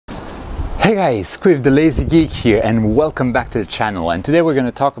Hey guys, Squiv the Lazy Geek here, and welcome back to the channel. And today we're going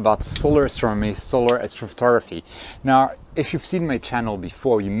to talk about solar astronomy, solar astrophotography. Now, if you've seen my channel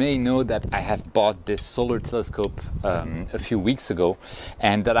before, you may know that I have bought this solar telescope a few weeks ago,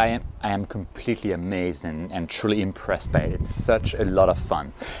 and that I am completely amazed and truly impressed by it. It's such a lot of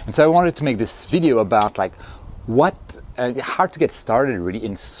fun. And so I wanted to make this video about how to get started really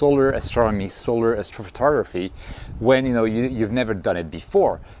in solar astronomy, solar astrophotography, when you've never done it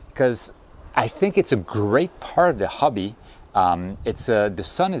before, because I think it's a great part of the hobby. The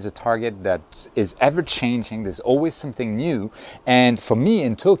sun is a target that is ever changing. There's always something new. And for me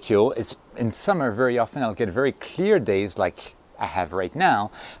in Tokyo, it's in summer very often I'll get very clear days like I have right now,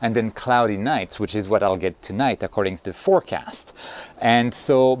 and then cloudy nights, which is what I'll get tonight according to the forecast. And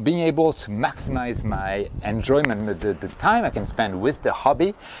so being able to maximize my enjoyment, the time I can spend with the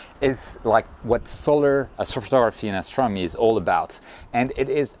hobby, is like what solar astrophotography and astronomy is all about. And it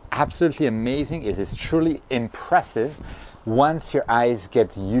is absolutely amazing. It is truly impressive once your eyes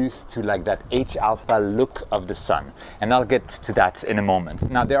get used to like that H-alpha look of the sun. And I'll get to that in a moment.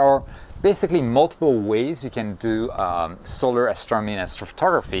 Now, there are basically multiple ways you can do solar astronomy and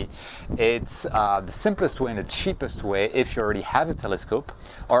astrophotography. It's the simplest way and the cheapest way if you already have a telescope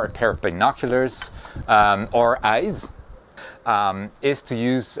or a pair of binoculars or eyes. Is to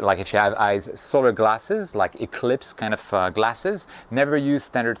use, like if you have eyes, solar glasses, like eclipse kind of glasses. Never use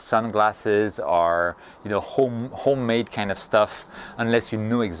standard sunglasses or homemade kind of stuff unless you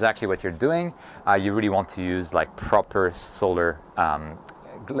know exactly what you're doing. You really want to use like proper solar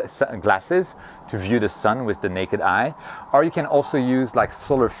glasses to view the sun with the naked eye. Or you can also use like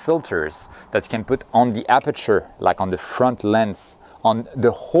solar filters that you can put on the aperture, like on the front lens, on the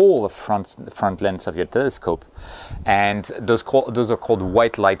whole front lens of your telescope. And those are called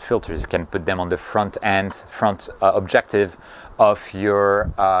white light filters. You can put them on the front objective of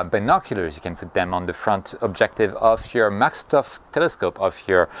your binoculars. You can put them on the front objective of your Maxtoff telescope, of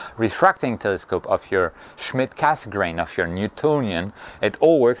your refracting telescope, of your Schmidt-Cassegrain, of your Newtonian. It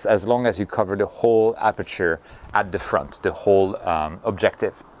all works as long as you cover the whole aperture at the front, the whole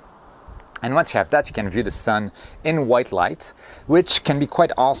objective. And once you have that, you can view the sun in white light, which can be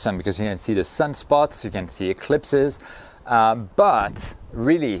quite awesome because you can see the sunspots, you can see eclipses. But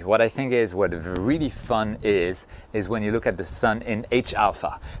really, what I think is what really fun is when you look at the sun in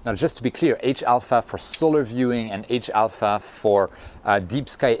H-alpha. Now, just to be clear, H-alpha for solar viewing and H-alpha for deep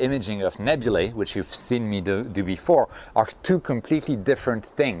sky imaging of nebulae, which you've seen me do before, are two completely different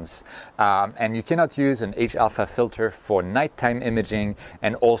things. And you cannot use an H-alpha filter for nighttime imaging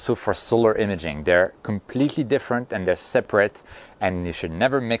and also for solar imaging. They're completely different and they're separate, and you should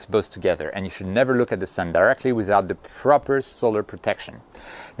never mix both together. And you should never look at the sun directly without the proper solar protection.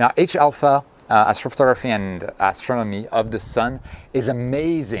 Now, H-alpha astrophotography and astronomy of the sun is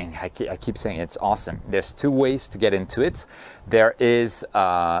amazing. I keep saying it's awesome. There's two ways to get into it. There is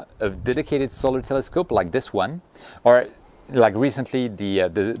a dedicated solar telescope like this one, or like recently the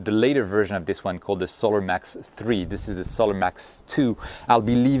later version of this one called the Solar Max 3. This is the Solar Max 2. I'll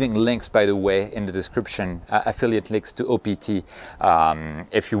be leaving links, by the way, in the description, affiliate links to OPT,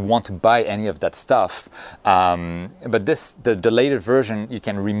 if you want to buy any of that stuff. But the later version, you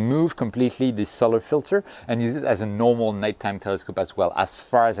can remove completely the solar filter and use it as a normal nighttime telescope as well, as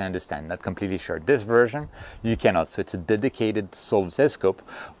far as I understand. Not completely sure. This version, you cannot. So it's a dedicated solar telescope.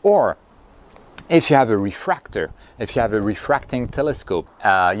 Or if you have a refractor, if you have a refracting telescope,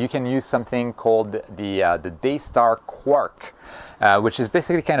 you can use something called the Daystar Quark, which is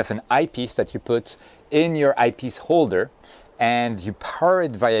basically kind of an eyepiece that you put in your eyepiece holder, and you power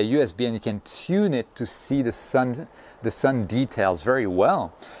it via USB, and you can tune it to see the sun details very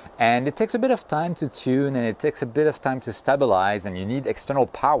well. And it takes a bit of time to tune, and it takes a bit of time to stabilize, and you need external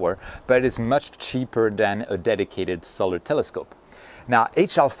power, but it is much cheaper than a dedicated solar telescope. Now,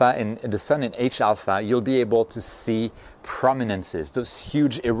 H-alpha, in the sun in H-alpha, you'll be able to see prominences, those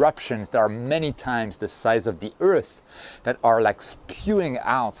huge eruptions that are many times the size of the Earth, that are like spewing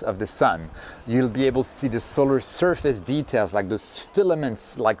out of the sun. You'll be able to see the solar surface details, like those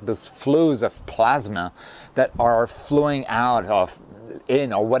filaments, like those flows of plasma that are flowing out of,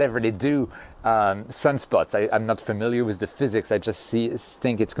 in, or whatever they do, sunspots. I'm not familiar with the physics. I just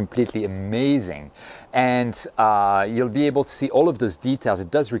think it's completely amazing. And you'll be able to see all of those details.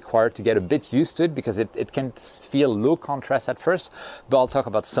 It does require to get a bit used to it because it can feel low contrast at first, but I'll talk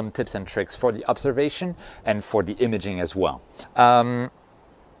about some tips and tricks for the observation and for the imaging as well.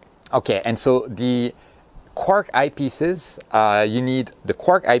 Okay, and so the quark eyepieces, you need the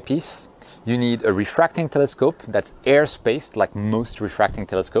quark eyepiece, You need a refracting telescope that's air-spaced, like most refracting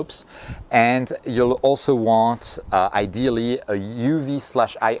telescopes. And you'll also want, ideally, a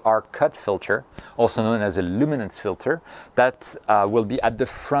UV/IR cut filter, also known as a luminance filter, that will be at the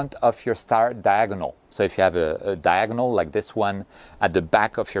front of your star diagonal. So if you have a diagonal like this one at the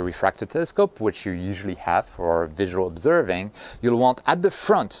back of your refractor telescope, which you usually have for visual observing, you'll want at the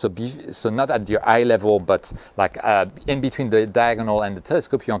front, so not at your eye level, but like in between the diagonal and the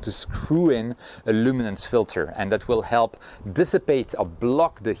telescope, you want to screw in a luminance filter, and that will help dissipate or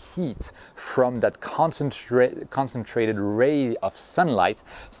block the heat from that concentrated ray of sunlight,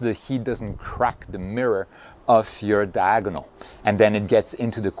 so the heat doesn't crack the mirror of your diagonal. And then it gets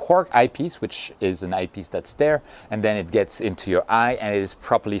into the quark eyepiece, which is an eyepiece that's there, and then it gets into your eye and it is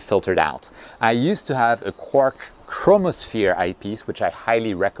properly filtered out. I used to have a quark chromosphere eyepiece, which I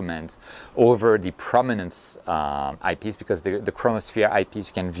highly recommend over the prominence eyepiece, because the chromosphere eyepiece,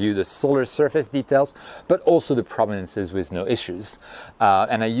 you can view the solar surface details, but also the prominences with no issues.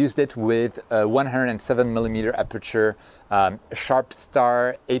 And I used it with a 107mm aperture Sharp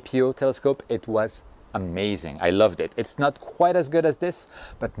Star APO telescope. It was amazing. I loved it. It's not quite as good as this,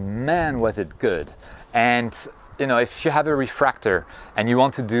 but man, was it good. And you know, if you have a refractor and you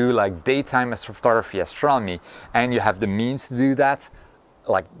want to do like daytime astrophotography, astronomy, and you have the means to do that,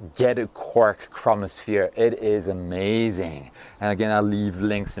 like get a quark chromosphere. It is amazing. And again, I'll leave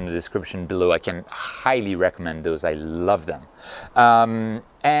links in the description below. I can highly recommend those. I love them.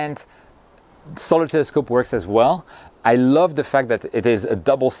 And solar telescope works as well. I love the fact that it is a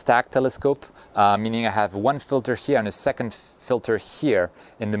double stack telescope, meaning I have one filter here and a second filter here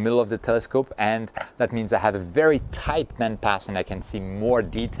in the middle of the telescope, and that means I have a very tight bandpass and I can see more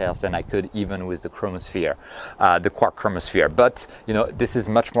details than I could even with the chromosphere, the quark chromosphere. But you know, this is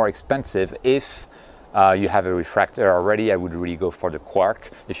much more expensive. If you have a refractor already, I would really go for the quark.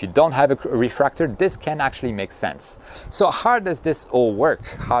 If you don't have a refractor, this can actually make sense. So how does this all work?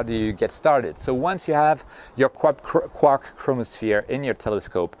 How do you get started? So once you have your quark chromosphere in your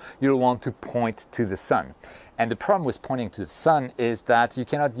telescope, you'll want to point to the sun. And the problem with pointing to the sun is that you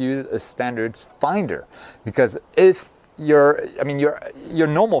cannot use a standard finder, because if your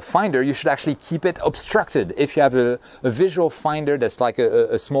normal finder, you should actually keep it obstructed. If you have a visual finder that's like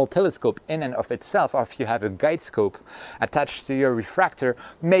a small telescope in and of itself, or if you have a guide scope attached to your refractor,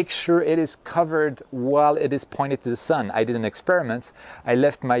 make sure it is covered while it is pointed to the sun. I did an experiment. I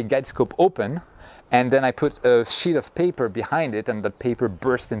left my guide scope open, and then I put a sheet of paper behind it, and the paper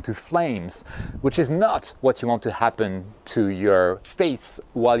burst into flames, which is not what you want to happen to your face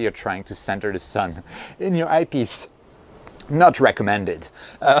while you're trying to center the sun in your eyepiece. Not recommended.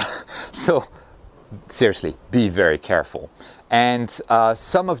 So seriously, be very careful. And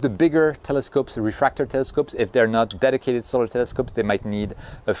some of the bigger telescopes, refractor telescopes, if they're not dedicated solar telescopes, they might need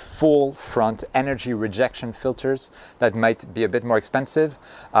a full front energy rejection filters. That might be a bit more expensive.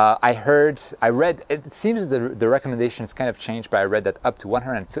 I read, it seems the recommendation has kind of changed, but I read that up to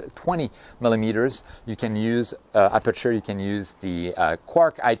 120 millimeters, you can use aperture, you can use the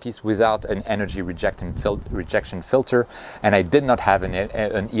quark eyepiece without an energy rejection filter. And I did not have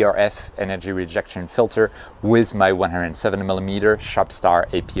an ERF energy rejection filter with my 107 millimeter Sharp Star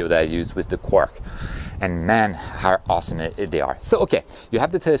APO that I use with the quark. And man, how awesome they are. So okay, you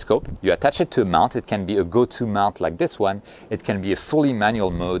have the telescope, you attach it to a mount. It can be a go-to mount like this one. It can be a fully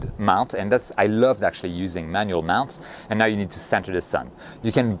manual mode mount, and I loved actually using manual mounts. And now you need to center the sun.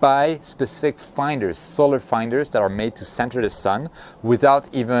 You can buy specific finders, solar finders, that are made to center the sun without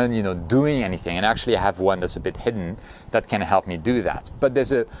even doing anything. And actually I have one that's a bit hidden that can help me do that. But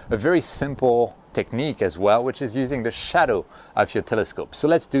there's a very simple technique as well, which is using the shadow of your telescope. So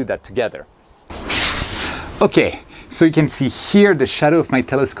let's do that together. Okay, so you can see here the shadow of my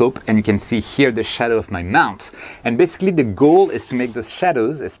telescope, and you can see here the shadow of my mount. And basically the goal is to make those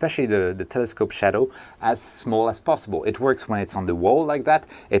shadows, especially the telescope shadow, as small as possible. It works when it's on the wall like that.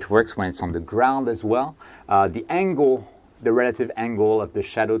 It works when it's on the ground as well. The relative angle of the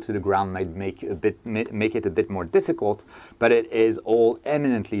shadow to the ground might make it a bit more difficult, but it is all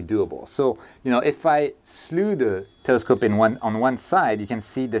eminently doable. So, if I slew the telescope on one side, you can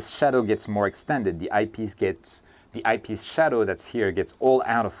see this shadow gets more extended. The eyepiece shadow that's here gets all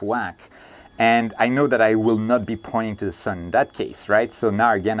out of whack. And I know that I will not be pointing to the sun in that case, right? So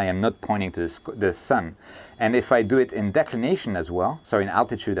now again, I am not pointing to the sun. And if I do it in declination as well, in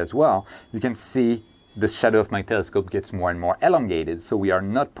altitude as well, you can see the shadow of my telescope gets more and more elongated, so we are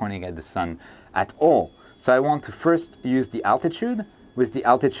not pointing at the sun at all. So I want to first use the altitude. With the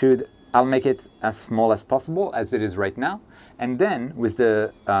altitude, I'll make it as small as possible, as it is right now. And then with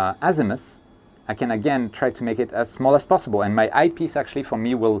the azimuth, I can again try to make it as small as possible. And my eyepiece actually for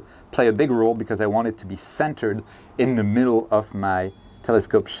me will play a big role because I want it to be centered in the middle of my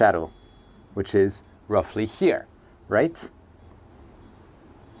telescope shadow, which is roughly here, right?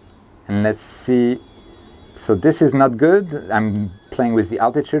 And let's see. So this is not good. I'm playing with the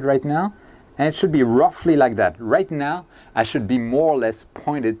altitude right now. And it should be roughly like that. Right now, I should be more or less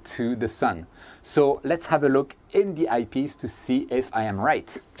pointed to the sun. So let's have a look in the eyepiece to see if I am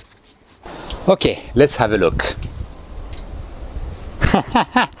right. Okay, let's have a look.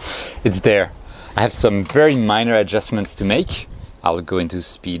 It's there. I have some very minor adjustments to make. I'll go into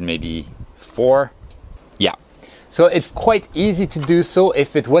speed maybe 4. Yeah. So it's quite easy to do so.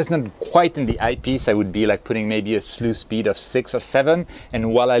 If it wasn't quite in the eyepiece, I would be like putting maybe a slew speed of 6 or 7.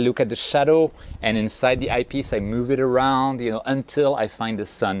 And while I look at the shadow and inside the eyepiece, I move it around, until I find the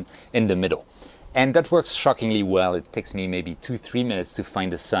sun in the middle. And that works shockingly well. It takes me maybe 2-3 minutes to find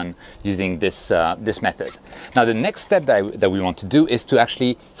the sun using this method. Now the next step that we want to do is to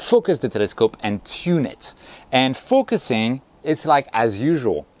actually focus the telescope and tune it. And focusing, it's like as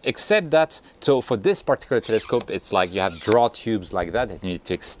usual, except that, so for this particular telescope, it's like you have draw tubes like that you need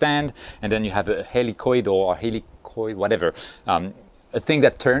to extend, and then you have a helicoid or helicoid, whatever, a thing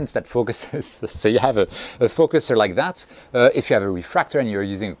that turns, that focuses. So you have a focuser like that. If you have a refractor and you're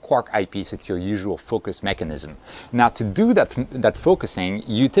using a quark eyepiece, it's your usual focus mechanism. Now to do that focusing,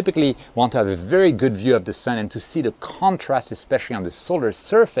 you typically want to have a very good view of the sun and to see the contrast, especially on the solar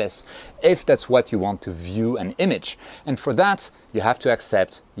surface, if that's what you want to view and image. And for that, you have to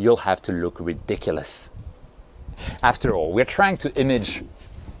accept you'll have to look ridiculous. After all, we're trying to image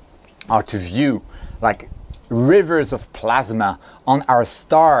or to view like rivers of plasma on our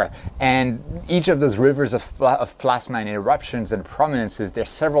star, and each of those rivers of plasma and eruptions and prominences, they're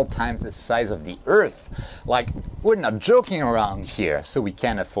several times the size of the Earth. Like, we're not joking around here, so we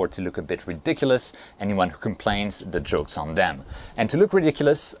can afford to look a bit ridiculous. Anyone who complains, the joke's on them. And to look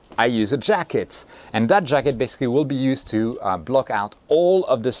ridiculous, I use a jacket, and that jacket basically will be used to block out all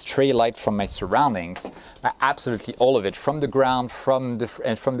of the stray light from my surroundings, absolutely all of it, from the ground, from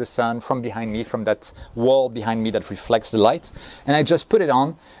the sun, from behind me, from that wall behind me that reflects the light. And I just put it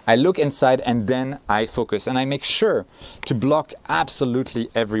on, I look inside, and then I focus, and I make sure to block absolutely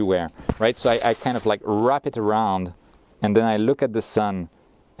everywhere, right? So I kind of like wrap it around, and then I look at the sun,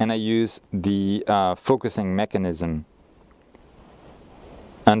 and I use the focusing mechanism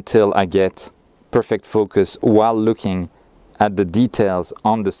until I get perfect focus while looking at the details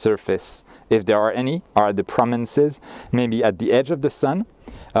on the surface, if there are any, are the prominences, maybe at the edge of the sun.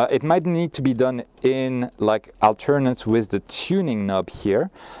 It might need to be done in like alternate with the tuning knob here,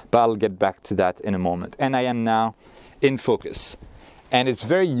 but I'll get back to that in a moment. And I am now in focus. And it's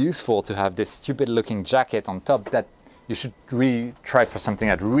very useful to have this stupid looking jacket on top that you should really try for something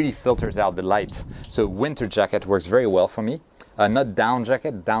that really filters out the light. So winter jacket works very well for me. Not down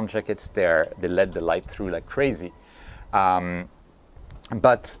jacket. Down jackets, they let the light through like crazy. But,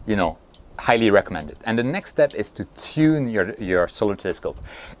 highly recommended. And the next step is to tune your solar telescope.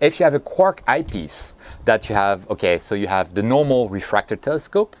 If you have a quark eyepiece that you have, okay, so you have the normal refractor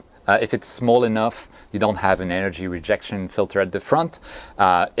telescope. If it's small enough, you don't have an energy rejection filter at the front.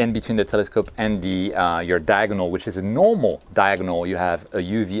 In between the telescope and your diagonal, which is a normal diagonal, you have a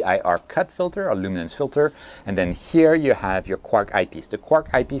UV-IR cut filter, a luminance filter, and then here you have your quark eyepiece. The quark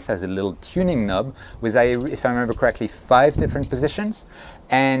eyepiece has a little tuning knob with, if I remember correctly, 5 different positions.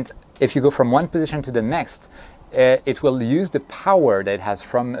 And if you go from one position to the next, it will use the power that it has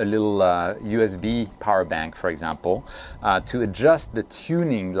from a little USB power bank, for example, to adjust the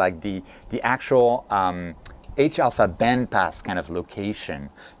tuning, like the actual H-alpha bandpass kind of location,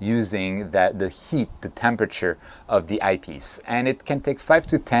 using the heat, the temperature of the eyepiece. And it can take 5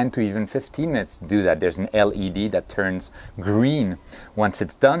 to 10 to even 15 minutes to do that. There's an LED that turns green once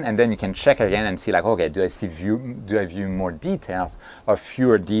it's done, and then you can check again and see like, okay, do I view more details or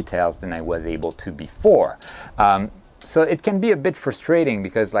fewer details than I was able to before? So it can be a bit frustrating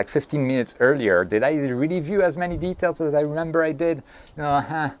because like 15 minutes earlier, did I really view as many details as I remember I did?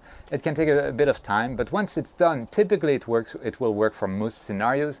 It can take a bit of time, but once it's done, typically it will work for most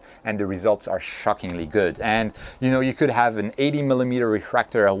scenarios, and the results are shockingly good. And you could have an 80mm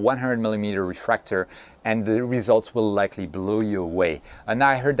refractor, a 100mm refractor, and the results will likely blow you away. And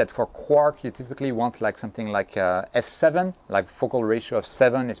I heard that for quark, you typically want like something like f7, like focal ratio of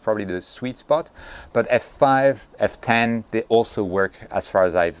 7 is probably the sweet spot. But f5, f10, they also work as far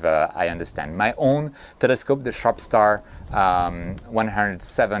as I understand. My own telescope, the Sharpstar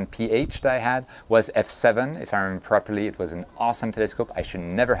 107 PH that I had, was f7. If I remember properly, it was an awesome telescope. I should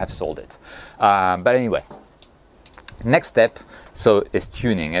never have sold it. But anyway. Next step, is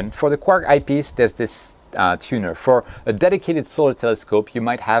tuning. And for the Quark eyepiece, there's this tuner. For a dedicated solar telescope, you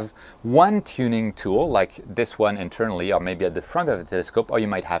might have one tuning tool, like this one internally, or maybe at the front of the telescope, or you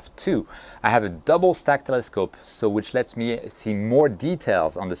might have two. I have a double stack telescope, which lets me see more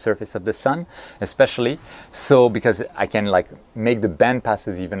details on the surface of the sun, especially because I can make the band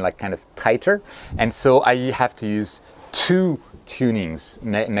passes even kind of tighter. And so I have to use two tunings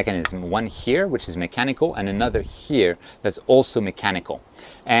mechanism, one here which is mechanical and another here that's also mechanical.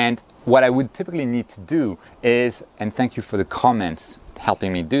 And what I would typically need to do is, and thank you for the comments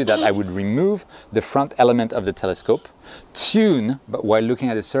helping me do that, I would remove the front element of the telescope, tune, but while looking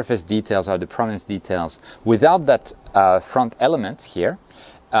at the surface details or the prominence details without that front element here.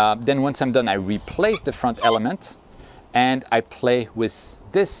 Then once I'm done, I replace the front element and I play with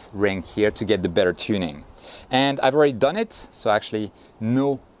this ring here to get the better tuning. And I've already done it, so I actually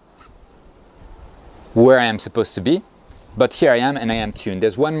know where I am supposed to be. But here I am and I am tuned.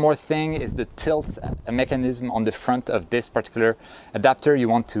 There's one more thing, is the tilt mechanism on the front of this particular adapter. You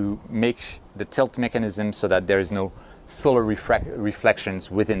want to make the tilt mechanism so that there is no solar reflections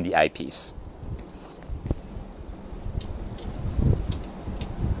within the eyepiece.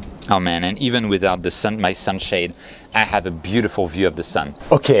 Oh man, and even without the sun, my sunshade, I have a beautiful view of the sun.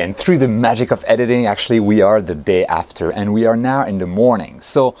 Okay, and through the magic of editing, actually we are the day after and we are now in the morning.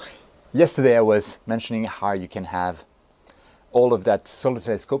 So yesterday I was mentioning how you can have all of that solar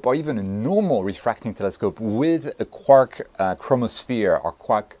telescope or even a normal refracting telescope with a quark chromosphere or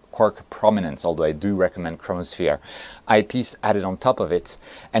quark prominence, although I do recommend chromosphere eyepiece added on top of it,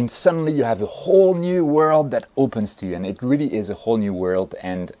 and suddenly you have a whole new world that opens to you, and it really is a whole new world.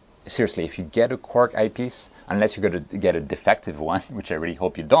 And seriously, if you get a Quark eyepiece, unless you're going to get a defective one, which I really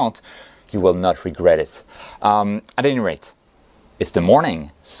hope you don't, you will not regret it. At any rate, it's the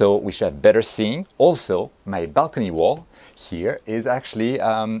morning, so we should have better seeing. Also, my balcony wall here is actually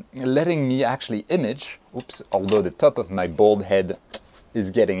letting me image, although the top of my bald head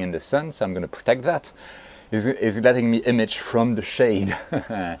is getting in the sun, so I'm going to protect that, is letting me image from the shade.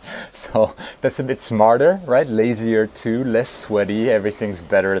 So that's a bit smarter, right? Lazier too, less sweaty, everything's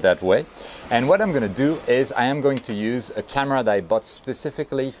better that way. And what I'm going to do is I am going to use a camera that I bought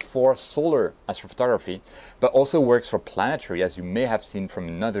specifically for solar astrophotography, but also works for planetary, as you may have seen from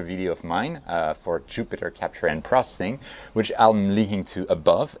another video of mine for Jupiter capture and processing, which I'm linking to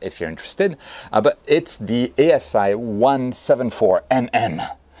above if you're interested. But it's the ASI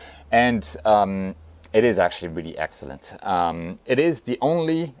 174mm. And it is actually really excellent. It is the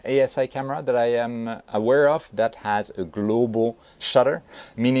only ASI camera that I am aware of that has a global shutter,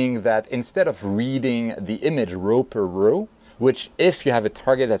 meaning that instead of reading the image row per row, which if you have a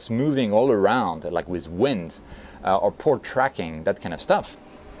target that's moving all around, like with wind or poor tracking, that kind of stuff,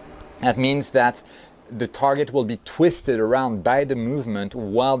 that means that the target will be twisted around by the movement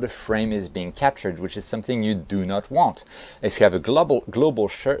while the frame is being captured, which is something you do not want. If you have a global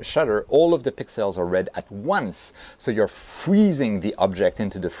shutter, all of the pixels are read at once, so you're freezing the object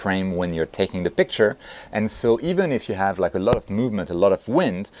into the frame when you're taking the picture. And so even if you have like a lot of movement, a lot of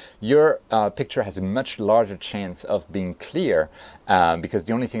wind, your picture has a much larger chance of being clear, because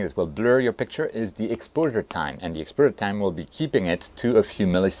the only thing that will blur your picture is the exposure time, and the exposure time will be keeping it to a few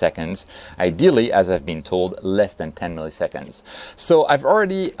milliseconds, ideally, as I've been told, less than 10 milliseconds. So I've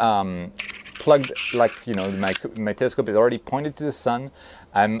already plugged, my telescope is already pointed to the sun.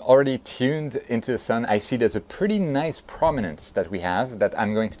 I'm already tuned into the sun. I see there's a pretty nice prominence that we have that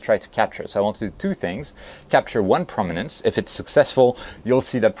I'm going to try to capture. So I want to do two things. Capture one prominence. If it's successful, you'll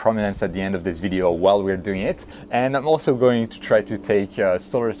see that prominence at the end of this video while we're doing it. And I'm also going to try to take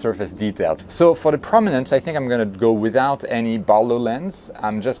solar surface details. So for the prominence, I think I'm going to go without any Barlow lens.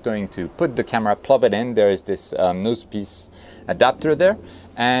 I'm just going to put the camera, plug it in. There is this nose piece adapter there.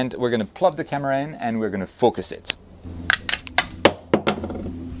 And we're going to plug the camera in and we're going to focus it.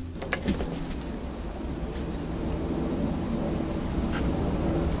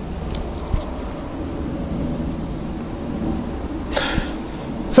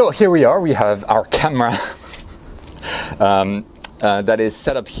 So here we are, we have our camera that is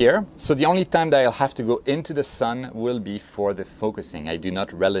set up here. So the only time that I'll have to go into the sun will be for the focusing. I do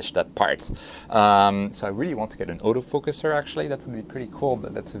not relish that part. So I really want to get an autofocuser actually. That would be pretty cool,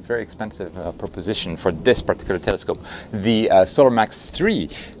 but that's a very expensive proposition for this particular telescope. The Solar Max 3,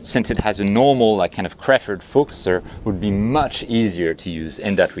 since it has a normal kind of Creford focuser, would be much easier to use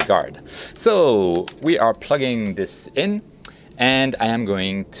in that regard. So we are plugging this in. And I am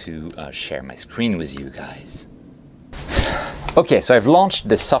going to share my screen with you guys. Okay, so I've launched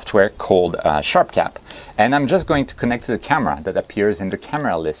this software called SharpCap, and I'm just going to connect to the camera that appears in the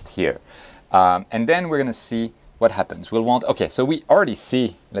camera list here. And then we're going to see what happens? We'll want, okay, so we already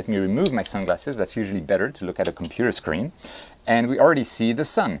see, let me remove my sunglasses, that's usually better to look at a computer screen. And we already see the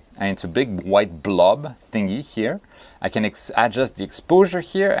sun, and it's a big white blob thingy here. I can adjust the exposure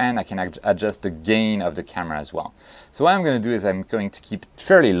here, and I can adjust the gain of the camera as well. So what I'm going to do is I'm going to keep it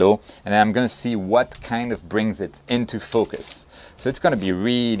fairly low, and I'm going to see what kind of brings it into focus. So it's going to be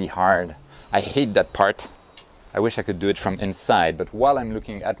really hard. I hate that part. I wish I could do it from inside, but while I'm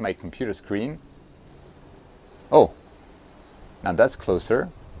looking at my computer screen, oh, now that's closer.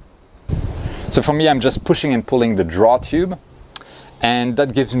 So for me, I'm just pushing and pulling the draw tube, and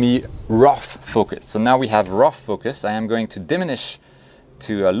that gives me rough focus. So now we have rough focus. I am going to diminish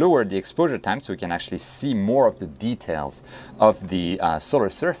to lower the exposure time so we can actually see more of the details of the solar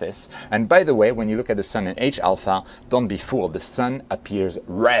surface. And by the way, when you look at the sun in H-alpha, don't be fooled. The sun appears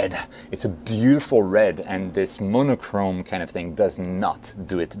red. It's a beautiful red, and this monochrome kind of thing does not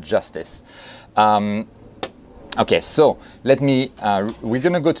do it justice. Okay, so let me, we're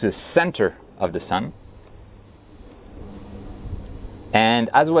gonna go to the center of the sun. And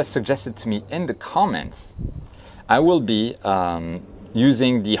as was suggested to me in the comments, I will be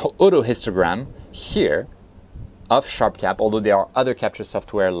using the auto histogram here of SharpCap, although there are other capture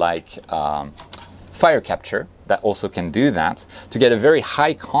software like Fire Capture that also can do that, to get a very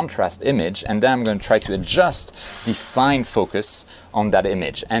high contrast image, and then I'm going to try to adjust the fine focus on that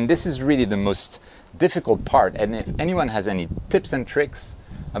image. And this is really the most difficult part, and if anyone has any tips and tricks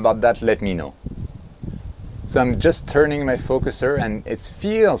about that, let me know. So I'm just turning my focuser, and it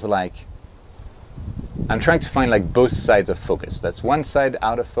feels like I'm trying to find like both sides of focus. That's one side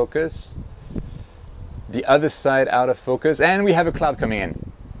out of focus, the other side out of focus, and we have a cloud coming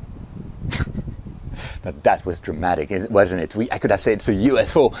in. Now that was dramatic, wasn't it? I could have said it's a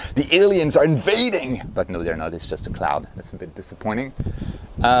UFO. The aliens are invading, but no, they're not. It's just a cloud. That's a bit disappointing.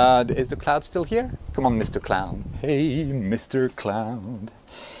 Is the cloud still here? Come on, Mr. Cloud. Hey, Mr. Cloud.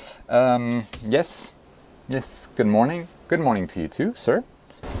 Yes. Yes, good morning. Good morning to you too, sir.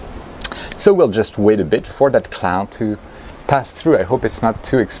 So we'll just wait a bit for that cloud to pass through. I hope it's not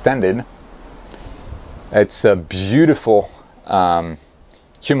too extended. It's a beautiful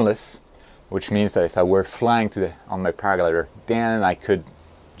cumulus, which means that if I were flying on my paraglider, then I could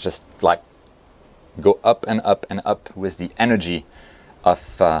just like go up and up and up with the energy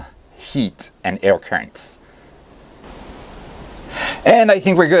of heat and air currents. And I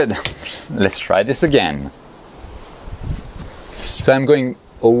think we're good. Let's try this again. So I'm going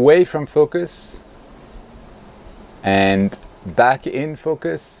away from focus and back in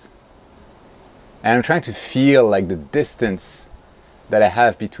focus. And I'm trying to feel like the distance that I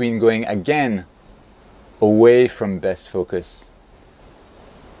have between going again away from best focus.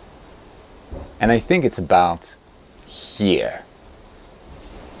 And I think it's about here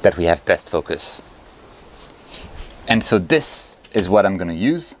that we have best focus. And so this is what I'm going to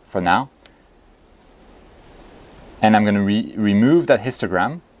use for now. And I'm going to remove that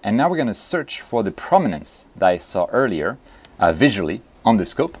histogram. And now we're going to search for the prominence that I saw earlier visually on the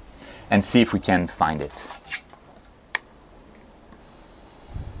scope and see if we can find it.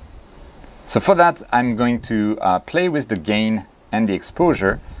 So for that, I'm going to play with the gain and the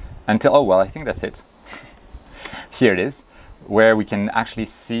exposure until, oh well, I think that's it. Here it is, where we can actually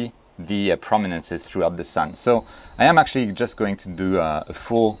see the prominences throughout the sun. So I am actually just going to do a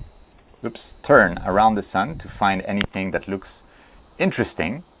full turn around the sun to find anything that looks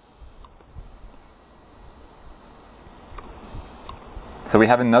interesting. So we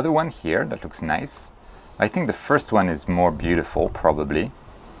have another one here that looks nice. I think the first one is more beautiful probably,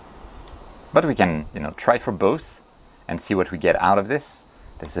 but we can, you know, try for both and see what we get out of this.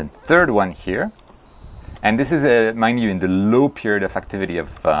 There's a third one here, and this is mind you, in the low period of activity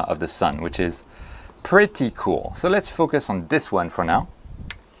of the sun, which is pretty cool. So let's focus on this one for now.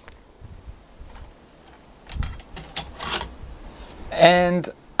 And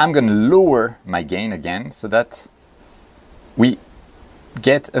I'm going to lower my gain again so that we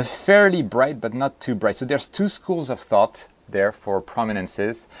get a fairly bright but not too bright. So there's two schools of thought there for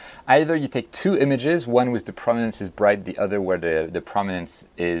prominences. Either you take two images, one with the prominence is bright, the other where the prominence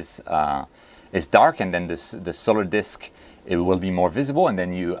is dark, and then the solar disk, it will be more visible, and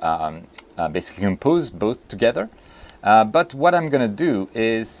then you basically compose both together. But what I'm going to do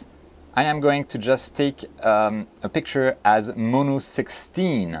is I am going to just take a picture as mono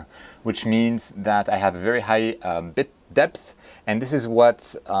 16, which means that I have a very high bit depth. And this is what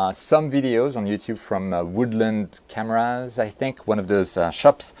some videos on YouTube from Woodland Cameras, I think, one of those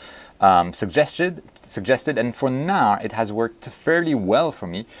shops, suggested. And for now, it has worked fairly well for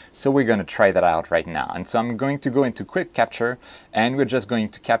me. So we're going to try that out right now. And so I'm going to go into quick capture, and we're just going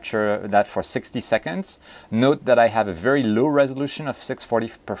to capture that for 60 seconds. Note that I have a very low resolution of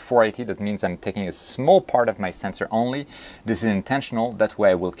 640x480. That means I'm taking a small part of my sensor only. This is intentional. That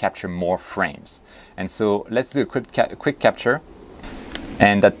way I will capture more frames. And so let's do a quick capture.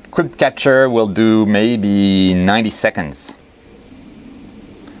 And that quick capture will do maybe 90 seconds.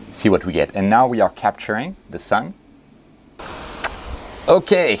 See what we get. And now we are capturing the sun.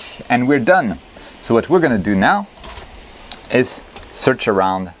 Okay, and we're done. So what we're going to do now is search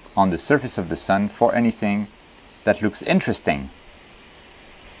around on the surface of the sun for anything that looks interesting.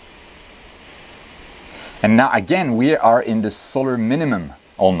 And now again, we are in the solar minimum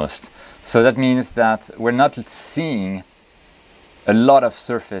almost. So that means that we're not seeing a lot of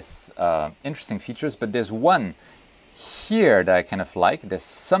surface interesting features, but there's one here that I kind of like. There's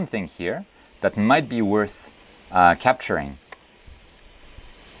something here that might be worth capturing.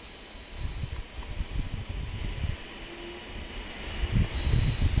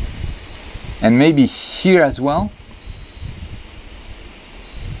 And maybe here as well.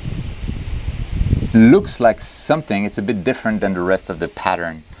 Looks like something. It's a bit different than the rest of the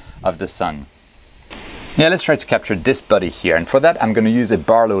pattern of the sun. Yeah, let's try to capture this body here. And for that, I'm going to use a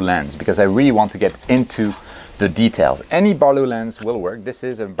Barlow lens because I really want to get into the details. Any Barlow lens will work. This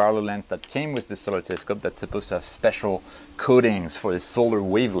is a Barlow lens that came with the solar telescope that's supposed to have special coatings for the solar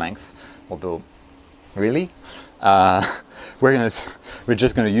wavelengths. Although, really? We're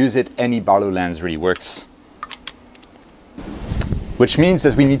just going to use it. Any Barlow lens really works. Which means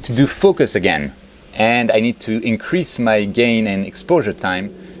that we need to do focus again. And I need to increase my gain and exposure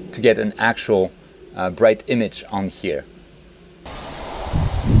time to get an actual bright image on here.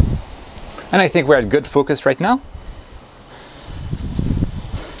 And I think we're at good focus right now.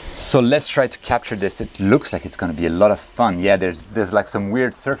 So let's try to capture this. It looks like it's going to be a lot of fun. Yeah, there's like some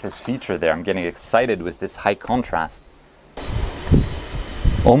weird surface feature there. I'm getting excited with this high contrast.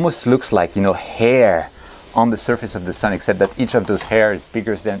 Almost looks like, you know, hair on the surface of the sun, except that each of those hairs is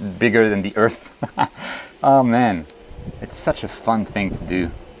bigger than the Earth. Oh man, it's such a fun thing to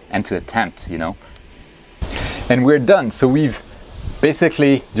do and to attempt, you know. And we're done. So we've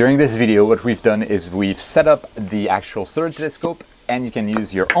basically, during this video, what we've done is we've set up the actual solar telescope, and you can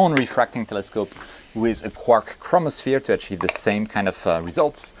use your own refracting telescope with a quark chromosphere to achieve the same kind of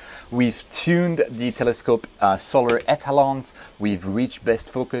results. We've tuned the telescope solar etalons. We've reached best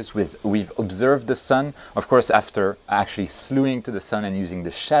focus. We've observed the sun, of course, after actually slewing to the sun and using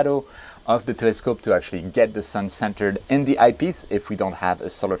the shadow of the telescope to actually get the sun centered in the eyepiece if we don't have a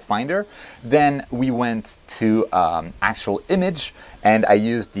solar finder. Then we went to actual image, and I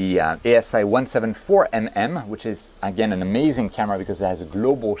used the ASI 174mm, which is again an amazing camera because it has a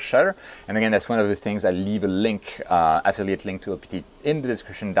global shutter. And again, that's one of the things. I leave a link, affiliate link to OPT in the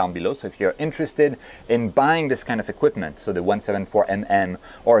description down below. So if you're interested in buying this kind of equipment, so the 174mm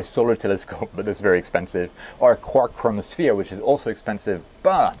or a solar telescope, but it's very expensive, or a quark chromosphere, which is also expensive,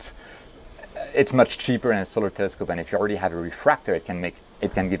 but it's much cheaper than a solar telescope, and if you already have a refractor, it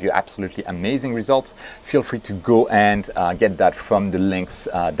can give you absolutely amazing results. Feel free to go and get that from the links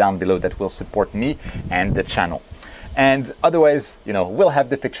down below that will support me and the channel. And otherwise, you know, we'll have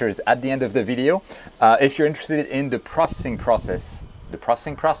the pictures at the end of the video. If you're interested in the processing process,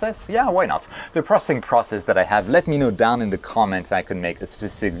 yeah, why not? The processing process that I have, let me know down in the comments. I can make a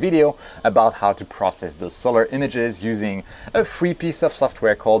specific video about how to process those solar images using a free piece of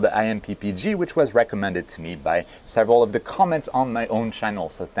software called the IMPPG, which was recommended to me by several of the comments on my own channel.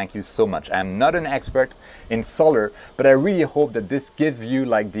 So thank you so much. I'm not an expert in solar, but I really hope that this gives you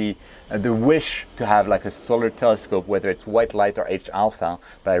like the wish to have like a solar telescope, whether it's white light or H-alpha,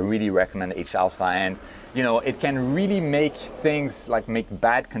 but I really recommend H-alpha. And you know, it can really make things like make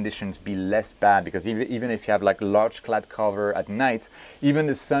bad conditions be less bad, because even if you have like large cloud cover at night, even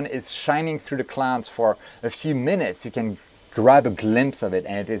the sun is shining through the clouds for a few minutes, you can grab a glimpse of it,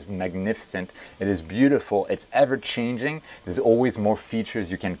 and it is magnificent. It is beautiful. It's ever changing. There's always more features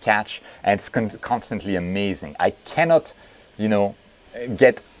you can catch, and it's constantly amazing. I cannot, you know,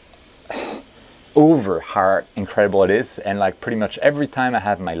 get over how incredible it is. And like pretty much every time I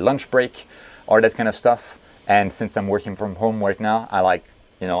have my lunch break or that kind of stuff, and since I'm working from home right now,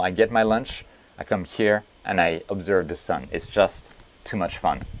 I get my lunch, I come here and I observe the sun. It's just too much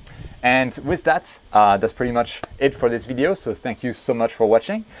fun. And with that, that's pretty much it for this video. So thank you so much for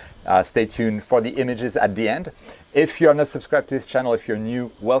watching. Stay tuned for the images at the end. If you are not subscribed to this channel, if you're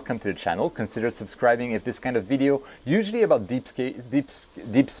new, welcome to the channel. Consider subscribing if this kind of video, usually about deep space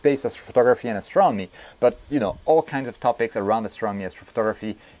astrophotography and astronomy, but all kinds of topics around astronomy,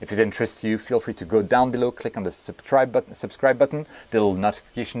 astrophotography. If it interests you, feel free to go down below, click on the subscribe button, the little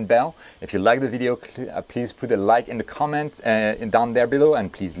notification bell. If you like the video, please put a like in the comment down there below,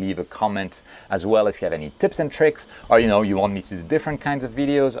 and please leave a comment as well if you have any tips and tricks, or you want me to do different kinds of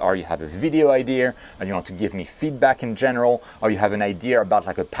videos, or you have a video idea and you want to give me feedback in general, or you have an idea about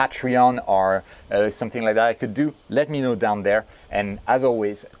like a Patreon or something like that I could do, let me know down there. And as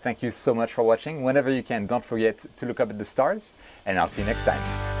always, thank you so much for watching. Whenever you can, don't forget to look up at the stars, and I'll see you next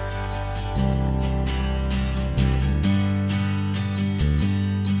time.